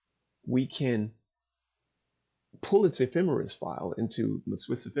name, we can pull its ephemeris file into the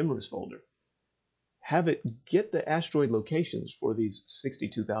Swiss ephemeris folder, have it get the asteroid locations for these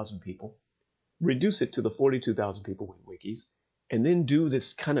 62,000 people, reduce it to the 42,000 people with wikis, and then do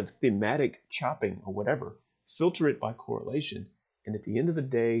this kind of thematic chopping or whatever, filter it by correlation, and at the end of the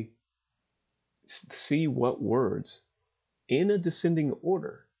day, see what words in a descending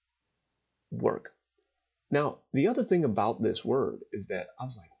order work. Now, the other thing about this word is that I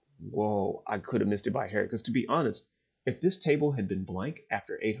was like, whoa, I could have missed it by a hair. Because to be honest, if this table had been blank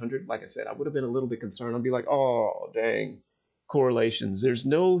after 800, like I said, I would have been a little bit concerned. I'd be like, oh, dang, correlations. There's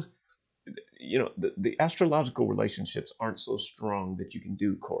no, the astrological relationships aren't so strong that you can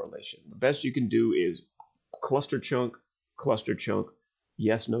do correlation. The best you can do is cluster chunk,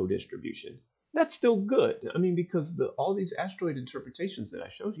 yes, no distribution. That's still good. I mean, because all these asteroid interpretations that I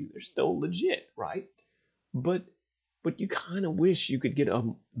showed you, they're still legit, right? But you kind of wish you could get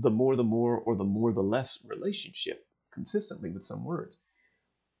the more or the more the less relationship consistently with some words.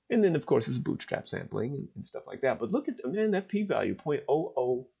 And then of course it's bootstrap sampling and stuff like that. But look at that p-value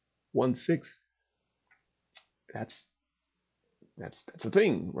 0.0016. That's a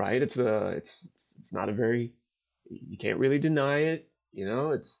thing, right? It's not a very, you can't really deny it.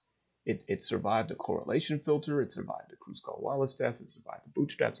 It survived a correlation filter, it survived the Kruskal-Wallis test, it survived the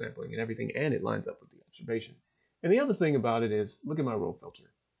bootstrap sampling and everything, and it lines up with the observation. And the other thing about it is, look at my row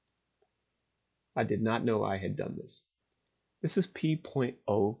filter. I did not know I had done this. This is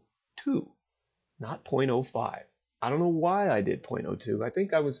p.02, not 0.05. I don't know why I did 0.02. I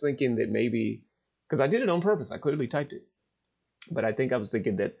think I was thinking that maybe, because I did it on purpose, I clearly typed it. But I think I was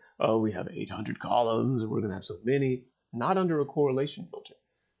thinking that, oh, we have 800 columns, and we're going to have so many, not under a correlation filter.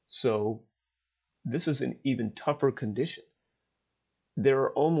 So this is an even tougher condition. There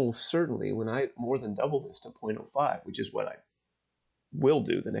are almost certainly, when I more than double this to 0.05, which is what I will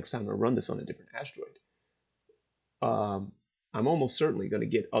do the next time I run this on a different asteroid, I'm almost certainly going to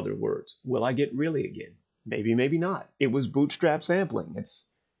get other words. Will I get really again? Maybe, maybe not. It was bootstrap sampling. It's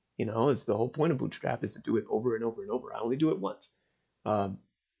the whole point of bootstrap is to do it over and over and over. I only do it once. But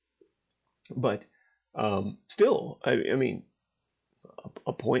still, I mean,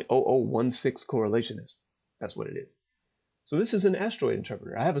 a 0.0016 correlation that's what it is. So this is an asteroid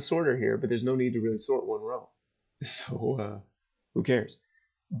interpreter. I have a sorter here, but there's no need to really sort one row. So who cares?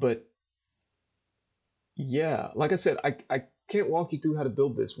 But yeah, like I said, I can't walk you through how to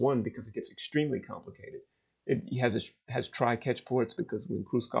build this one because it gets extremely complicated. It has try-catch ports because when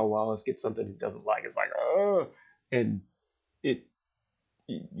Kruskal-Wallis gets something he doesn't like, it's like, oh, and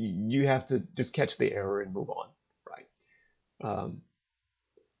you have to just catch the error and move on, right?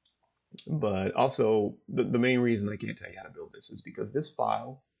 But also, the main reason I can't tell you how to build this is because this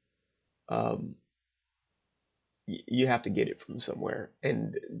file, you have to get it from somewhere.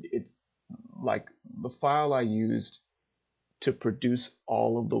 And it's like the file I used to produce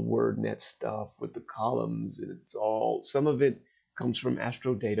all of the WordNet stuff with the columns. And some of it comes from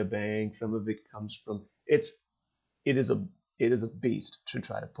Astro Databank, some of it comes from, it is a beast to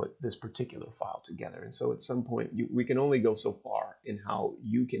try to put this particular file together. And so at some point, we can only go so far in how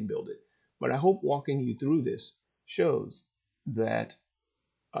you can build it. But I hope walking you through this shows that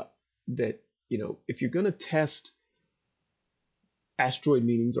if you're going to test asteroid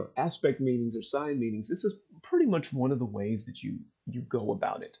meanings or aspect meanings or sign meanings, this is pretty much one of the ways that you go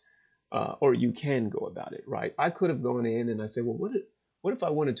about it, or you can go about it, right? I could have gone in and I said, well, what if I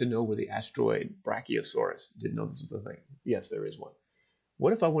wanted to know where the asteroid Brachiosaurus, didn't know this was a thing. Yes, there is one.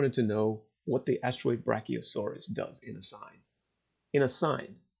 What if I wanted to know what the asteroid Brachiosaurus does in a sign? In a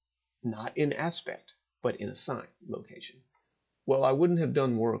sign, not in aspect, but in a sign location. Well, I wouldn't have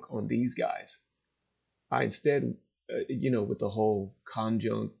done work on these guys. I instead, with the whole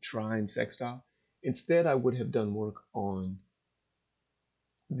conjunct, trine, sextile, instead I would have done work on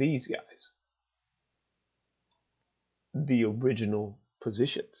these guys, the original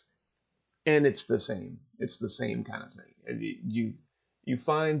positions. And it's the same kind of thing. And you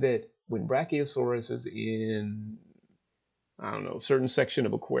find that when Brachiosaurus is in, I don't know, a certain section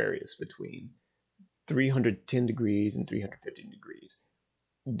of Aquarius between 310 degrees and 315 degrees,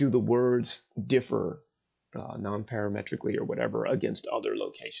 do the words differ non-parametrically or whatever against other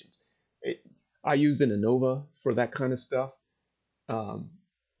locations? I used an ANOVA for that kind of stuff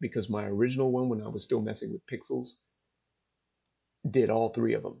because my original one, when I was still messing with pixels, did all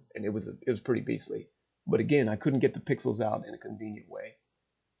three of them, and it was pretty beastly. But again, I couldn't get the pixels out in a convenient way.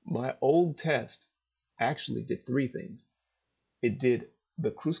 My old test actually did three things. It did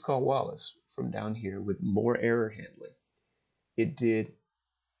the Kruskal-Wallis from down here with more error handling. It did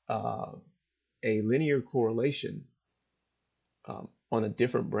a linear correlation on a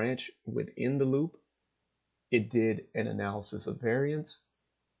different branch within the loop. It did an analysis of variance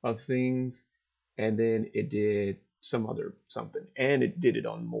of things, and then it did some other something, and it did it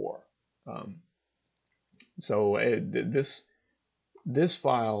on more. So this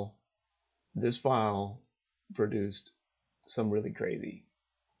file produced some really crazy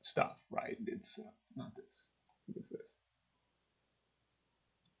stuff, right? It's not this. It's this.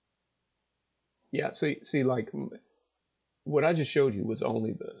 Yeah, see, like what I just showed you was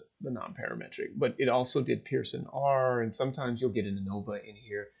only the non-parametric, but it also did Pearson R, and sometimes you'll get an ANOVA in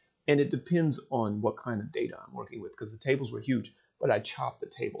here, and it depends on what kind of data I'm working with, because the tables were huge, but I chopped the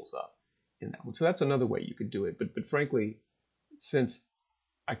tables up in that one. So that's another way you could do it. But frankly, since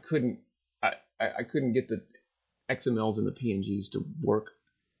I couldn't I couldn't get the XMLs and the PNGs to work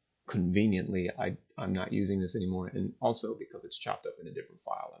conveniently, I'm not using this anymore, and also because it's chopped up in a different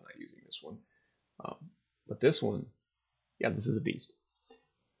file, I'm not using this one. Um, but this one, yeah, this is a beast.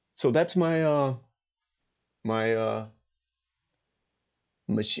 So that's my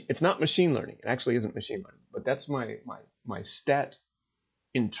machine. It's not machine learning. It actually isn't machine learning, but that's my stat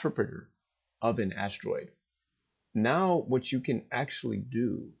interpreter of an asteroid. Now what you can actually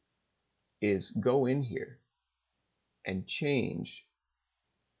do is go in here and change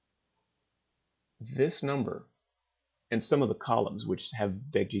this number and some of the columns which have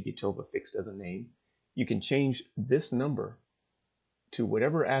Veggie fixed as a name. You can change this number to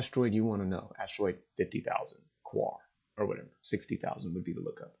whatever asteroid you want to know. Asteroid 50,000 Quar or whatever. 60,000 would be the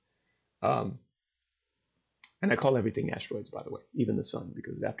lookup. And I call everything asteroids, by the way, even the sun,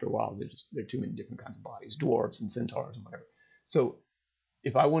 because after a while there are too many different kinds of bodies, dwarfs and centaurs and whatever. So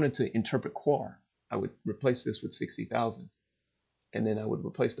if I wanted to interpret Quar, I would replace this with 60,000, and then I would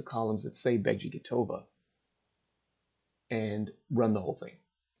replace the columns that say Veggie and run the whole thing.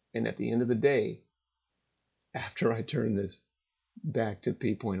 And at the end of the day, after I turn this back to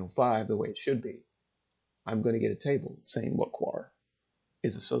P.05 the way it should be, I'm going to get a table saying what Quar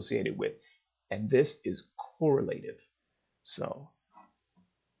is associated with. And this is correlative. So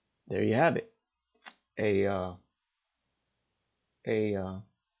there you have it. A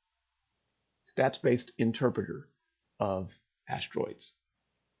stats-based interpreter of asteroids.